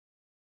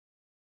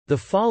The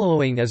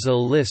following is a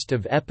list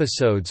of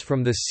episodes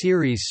from the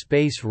series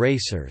Space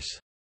Racers.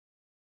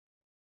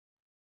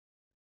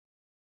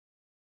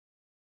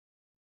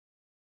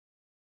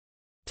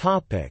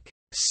 Topic: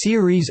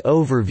 Series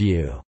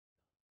overview.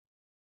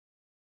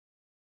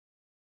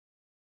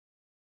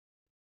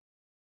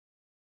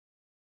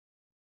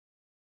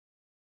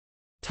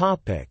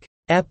 Topic: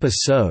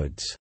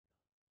 Episodes.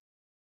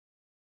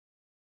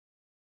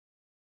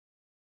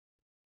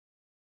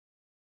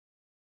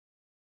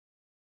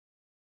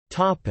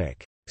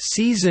 Topic: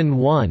 Season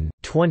 1,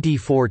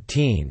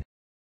 2014.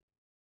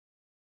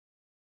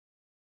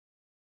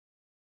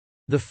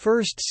 The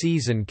first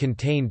season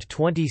contained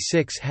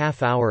 26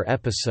 half-hour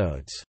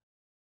episodes.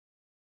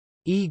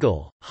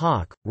 Eagle,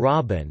 Hawk,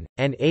 Robin,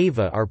 and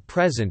Ava are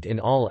present in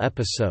all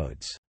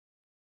episodes.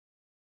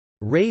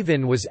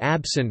 Raven was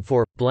absent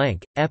for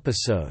blank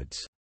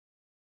episodes.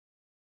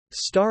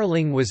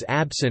 Starling was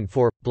absent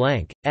for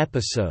blank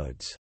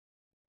episodes.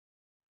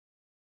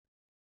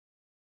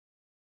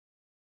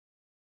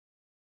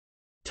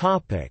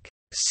 Topic: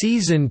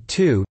 Season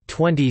 2,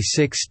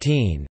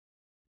 2016.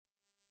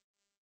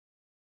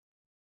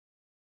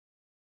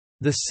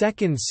 The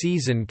second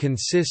season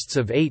consists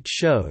of 8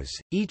 shows,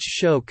 each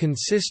show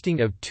consisting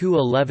of 2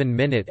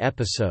 11-minute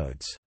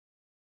episodes.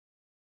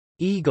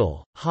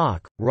 Eagle,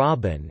 Hawk,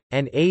 Robin,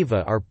 and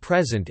Ava are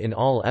present in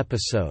all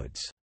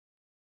episodes.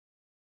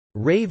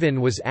 Raven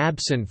was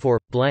absent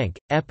for blank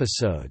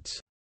episodes.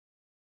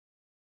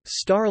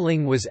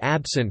 Starling was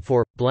absent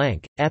for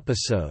blank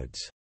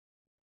episodes.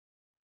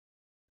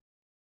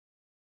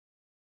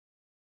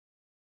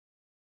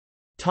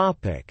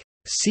 Topic: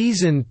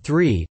 Season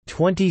 3,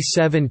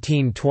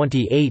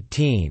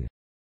 2017-2018.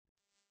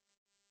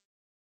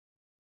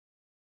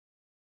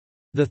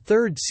 The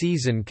third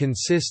season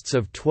consists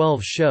of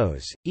 12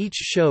 shows, each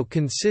show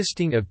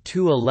consisting of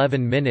 2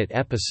 11-minute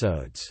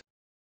episodes.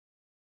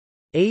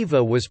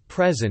 Ava was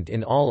present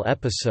in all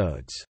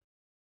episodes.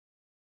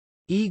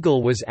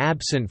 Eagle was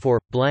absent for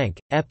blank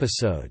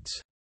episodes.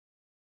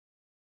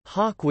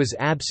 Hawk was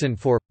absent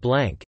for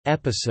blank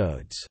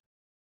episodes.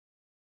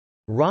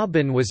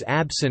 Robin was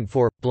absent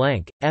for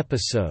blank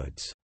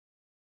episodes.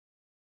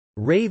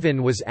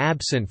 Raven was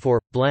absent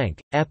for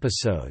blank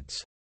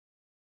episodes.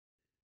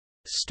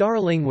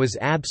 Starling was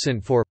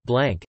absent for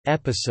blank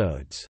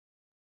episodes.